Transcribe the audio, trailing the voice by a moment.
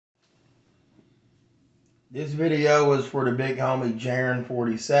This video was for the big homie Jaren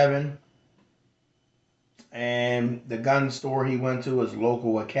 47, and the gun store he went to is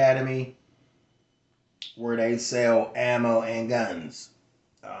Local Academy, where they sell ammo and guns.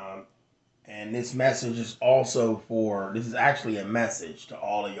 And this message is also this is actually a message to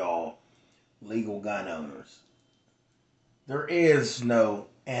all of y'all legal gun owners. There is no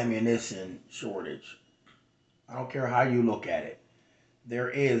ammunition shortage. I don't care how you look at it. There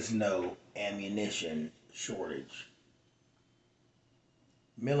is no ammunition shortage.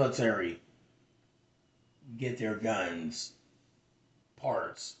 Military get their guns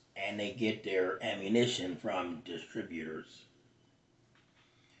parts and they get their ammunition from distributors.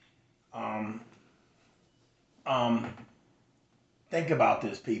 Think about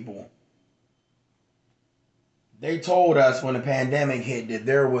this, people. They told us when the pandemic hit that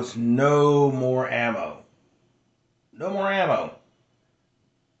there was no more ammo. No more ammo.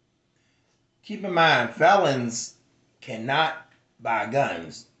 Keep in mind, felons cannot buy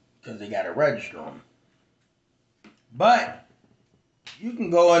guns because they got to register them. But you can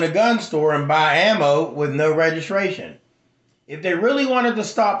go in a gun store and buy ammo with no registration. If they really wanted to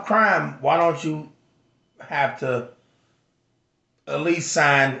stop crime, why don't you have to at least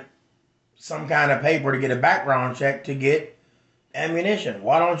sign some kind of paper to get a background check to get ammunition?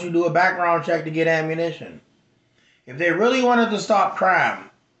 Why don't you do a background check to get ammunition? If they really wanted to stop crime,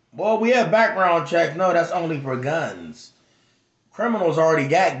 well, we have background checks. No, that's only for guns. Criminals already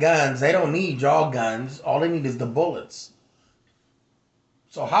got guns. They don't need y'all guns. All they need is the bullets.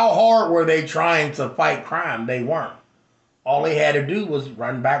 So how hard were they trying to fight crime? They weren't. All they had to do was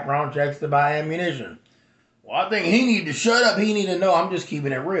run background checks to buy ammunition. Well, I think he need to shut up. He need to know. I'm just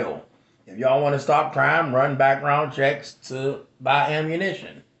keeping it real. If y'all want to stop crime, run background checks to buy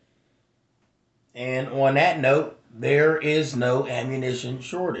ammunition. And on that note, there is no ammunition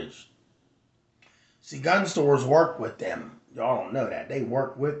shortage. See, gun stores work with them. Y'all don't know that. They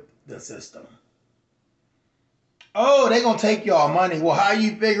work with the system. Oh, they gonna take y'all money. Well, how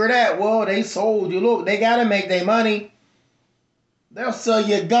you figure that? Well, they sold you. Look, they gotta make their money. They'll sell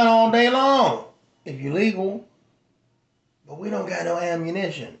you a gun all day long if you're legal. But we don't got no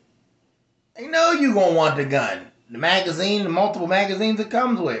ammunition. They know you gonna want the gun. The magazine, the multiple magazines it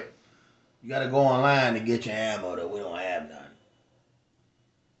comes with. You gotta go online to get your ammo that we don't have none.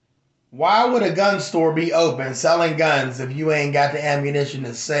 Why would a gun store be open selling guns if you ain't got the ammunition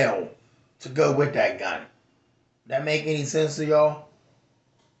to sell to go with that gun? That make any sense to y'all?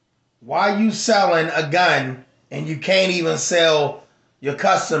 Why you selling a gun and you can't even sell your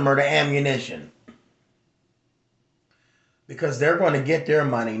customer the ammunition? Because they're going to get their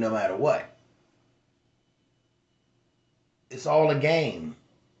money no matter what. It's all a game.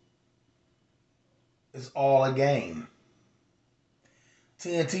 It's all a game.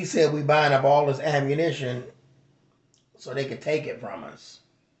 TNT said we buying up all this ammunition so they could take it from us.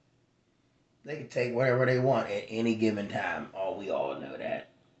 They can take whatever they want at any given time. Oh, we all know that.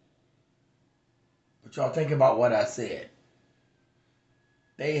 But y'all think about what I said.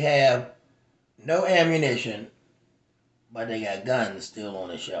 They have no ammunition, but they got guns still on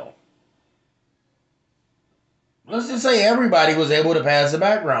the shelf. Let's just say everybody was able to pass a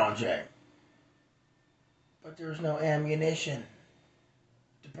background check. But there's no ammunition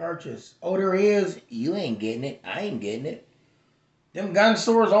to purchase. Oh, there is. You ain't getting it. I ain't getting it. Them gun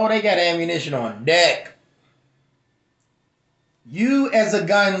stores, oh, they got ammunition on deck. You as a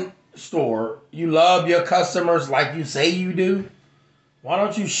gun store, you love your customers like you say you do. Why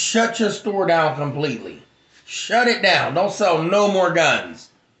don't you shut your store down completely? Shut it down. Don't sell no more guns.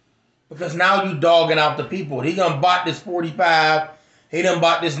 Because now you dogging out the people. He done bought this 45. He done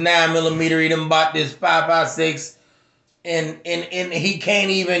bought this 9mm. He done bought this 5.56. And he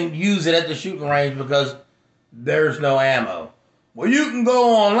can't even use it at the shooting range because there's no ammo. Well, you can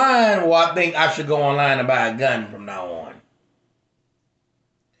go online. Well, I think I should go online and buy a gun from now on.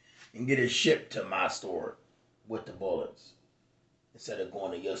 And get it shipped to my store with the bullets. Instead of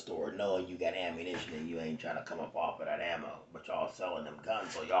going to your store knowing you got ammunition and you ain't trying to come up off of that ammo. But y'all selling them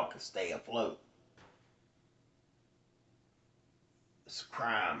guns so y'all can stay afloat. It's a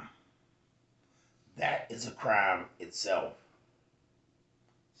crime. That is a crime itself.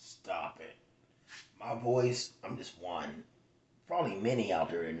 Stop it. My voice, I'm just one. Probably many out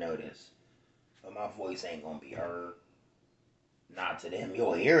there that know this. But my voice ain't going to be heard. Not to them.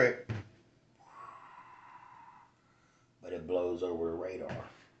 You'll hear it. But it blows over the radar.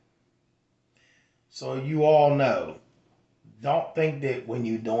 So you all know. Don't think that when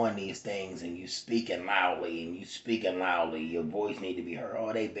you're doing these things and you speaking loudly, your voice need to be heard.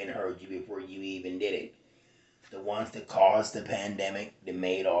 Oh, they've been heard you before you even did it. The ones that caused the pandemic, that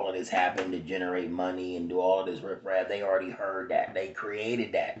made all of this happen to generate money and do all of this riffraff, they already heard that. They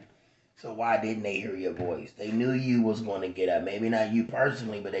created that. So why didn't they hear your voice? They knew you was going to get up. Maybe not you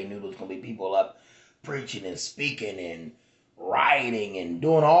personally, but they knew there was going to be people up preaching and speaking and rioting and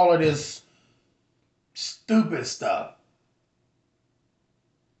doing all of this stupid stuff.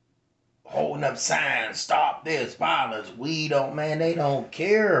 Holding up signs, stop this, violence. We don't, man, they don't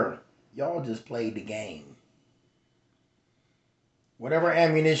care. Y'all just played the game. Whatever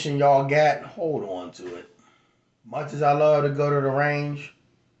ammunition y'all got, hold on to it. Much as I love to go to the range,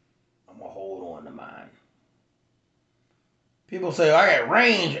 I'm going to hold on to mine. People say, I got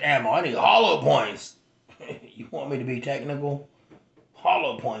range ammo. I need hollow points. You want me to be technical?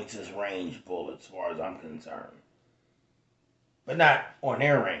 Hollow points is range bullets, as far as I'm concerned. But not on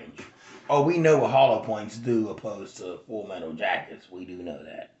their range. Oh, we know what hollow points do opposed to full metal jackets. We do know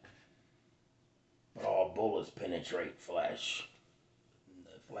that. But all bullets penetrate flesh.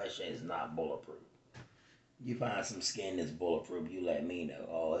 The flesh is not bulletproof. You find some skin that's bulletproof, you let me know.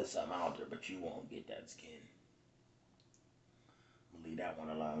 Oh, it's something out there, but you won't get that skin. I'm gonna leave that one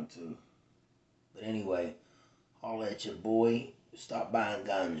alone too. But anyway, holler at your boy. Stop buying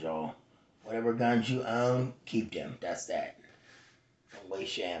guns, y'all. Whatever guns you own, keep them. That's that. Don't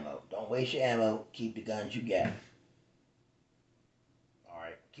waste your ammo. Don't waste your ammo. Keep the guns you got.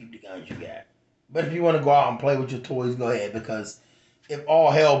 Alright, keep the guns you got. But if you want to go out and play with your toys, go ahead. Because if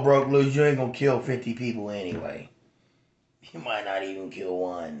all hell broke loose, you ain't going to kill 50 people anyway. You might not even kill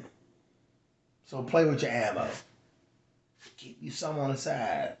one. So play with your ammo. Keep you some on the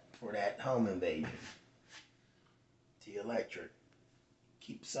side for that home invasion. The electric.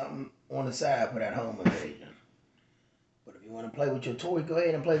 Keep something on the side for that home invasion. But if you want to play with your toy, go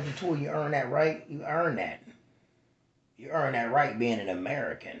ahead and play with your toy. You earn that right. You earn that. You earn that right being an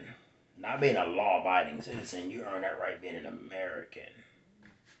American. Not being a law-abiding citizen. You earn that right being an American.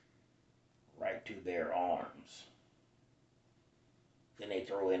 Right to bear arms. Then they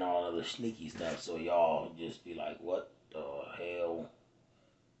throw in all of the sneaky stuff, so y'all just be like, what the hell?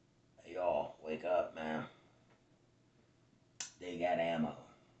 Hey, y'all, wake up, man. They got ammo.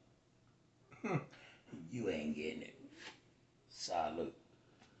 You ain't getting it. Salute.